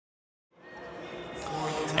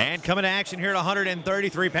McCormick coming to action here at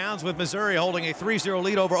 133 pounds with Missouri holding a 3-0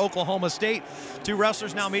 lead over Oklahoma State. Two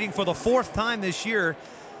wrestlers now meeting for the fourth time this year.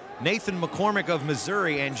 Nathan McCormick of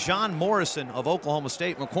Missouri and John Morrison of Oklahoma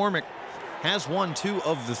State. McCormick has won 2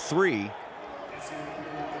 of the 3.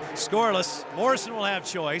 Scoreless. Morrison will have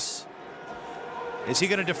choice. Is he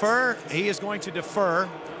going to defer? He is going to defer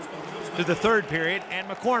to the third period, and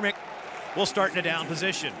McCormick will start in a down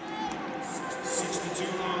position.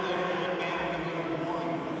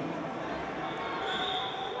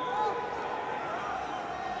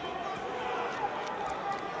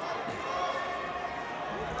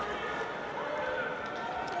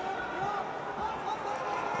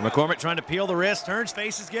 McCormick trying to peel the wrist, turns,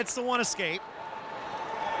 faces, gets the 1 escape.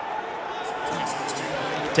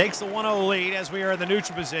 Takes the 1-0 lead as we are in the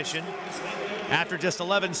neutral position after just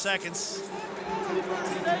 11 seconds.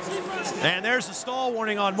 And there's a stall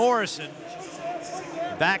warning on Morrison.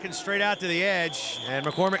 Backing straight out to the edge, and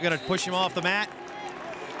McCormick going to push him off the mat.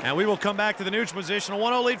 And we will come back to the neutral position. A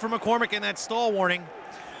 1-0 lead for McCormick, and that stall warning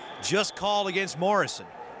just called against Morrison.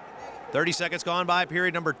 30 seconds gone by,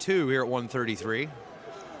 period number 2 here at 133.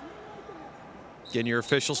 Again, your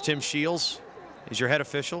officials, Tim Shields is your head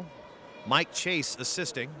official. Mike Chase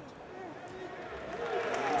assisting.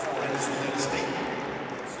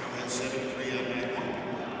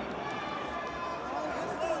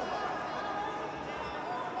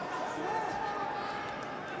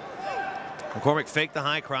 McCormick faked the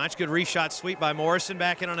high crotch. Good reshot sweep by Morrison.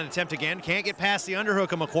 Back in on an attempt again. Can't get past the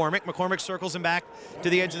underhook of McCormick. McCormick circles him back to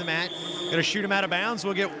the edge of the mat. Going to shoot him out of bounds.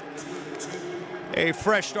 We'll get a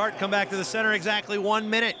fresh start. Come back to the center exactly 1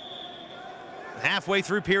 minute. Halfway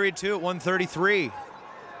through period 2 at 133.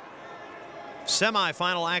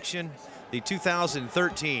 Semi-final action, the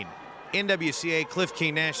 2013 NWCA Cliff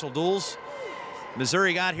Key National Duels.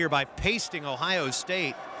 Missouri got here by pasting Ohio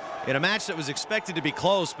State in a match that was expected to be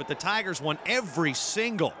close, but the Tigers won every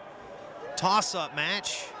single toss-up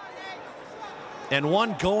match and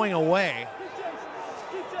one going away.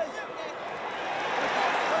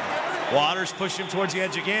 Waters pushed him towards the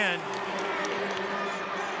edge again.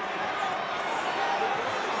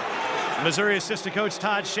 Missouri assistant coach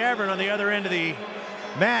Todd Shavern on the other end of the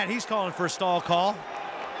mat. He's calling for a stall call.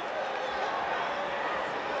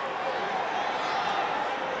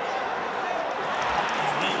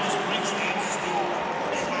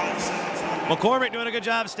 McCormick doing a good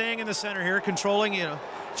job staying in the center here, controlling,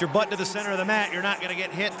 it's your butt to the center of the mat. You're not going to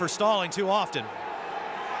get hit for stalling too often.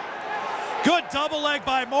 Good double leg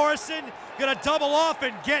by Morrison. Going to double off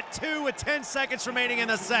and get 2 with 10 seconds remaining in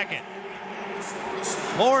the second.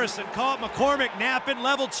 Morrison caught McCormick napping,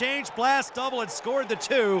 level change, blast double, and scored the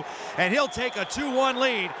 2, and he'll take a 2-1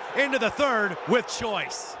 lead into the third with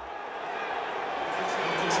choice.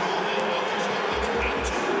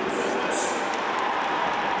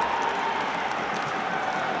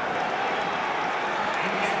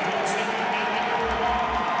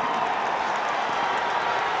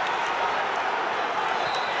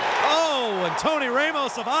 Tony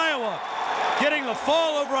Ramos of Iowa getting the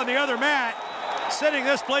fall over on the other mat, sending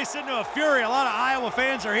this place into a fury. A lot of Iowa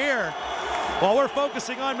fans are here. While we're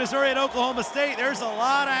focusing on Missouri and Oklahoma State, there's a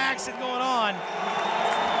lot of action going on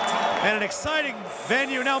and an exciting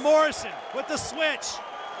venue. Now Morrison with the switch.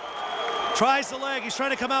 Tries the leg. He's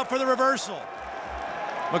trying to come out for the reversal.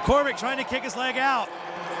 McCormick trying to kick his leg out.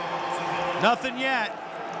 Nothing yet.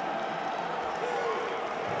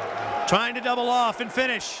 Trying to double off and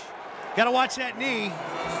finish. Got to watch that knee.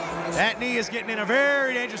 That knee is getting in a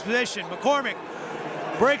very dangerous position. McCormick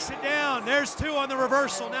breaks it down. There's 2 on the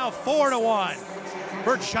reversal. Now 4-1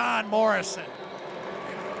 for John Morrison.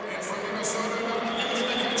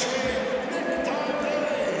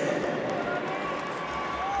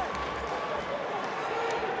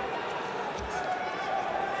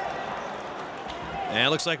 And it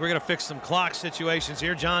looks like we're going to fix some clock situations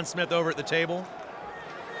here. John Smith over at the table.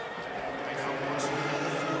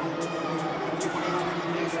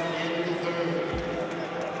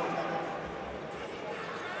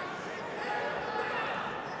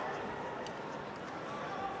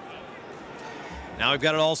 Now we've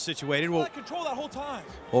got it all situated. We'll control that whole time.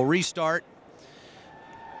 We'll restart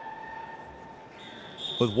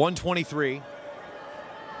with 1:23.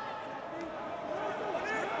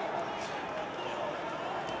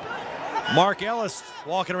 Mark Ellis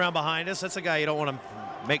walking around behind us. That's a guy you don't want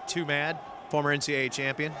to make too mad. Former NCAA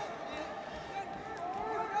champion.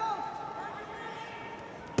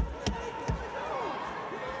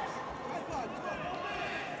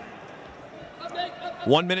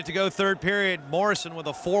 One minute to go, third period. Morrison with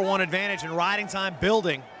a 4-1 advantage and riding time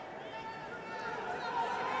building.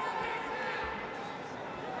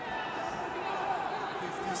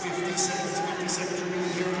 If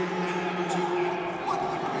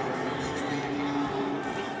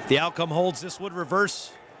the outcome holds, this would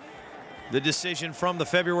reverse the decision from the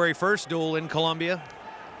February 1st duel in Columbia.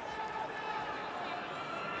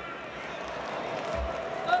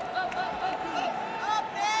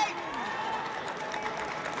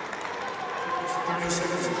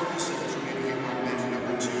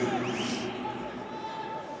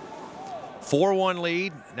 Four-1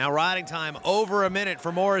 lead. Now riding time over a minute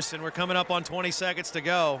for Morrison. We're coming up on 20 seconds to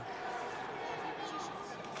go.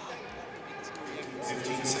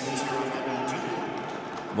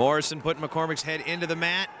 Morrison putting McCormick's head into the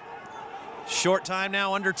mat. Short time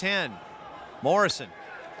now, under 10. Morrison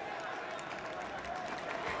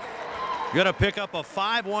gonna pick up a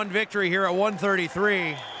 5-1 victory here at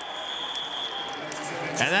 133.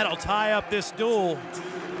 And that'll tie up this duel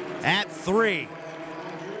at 3.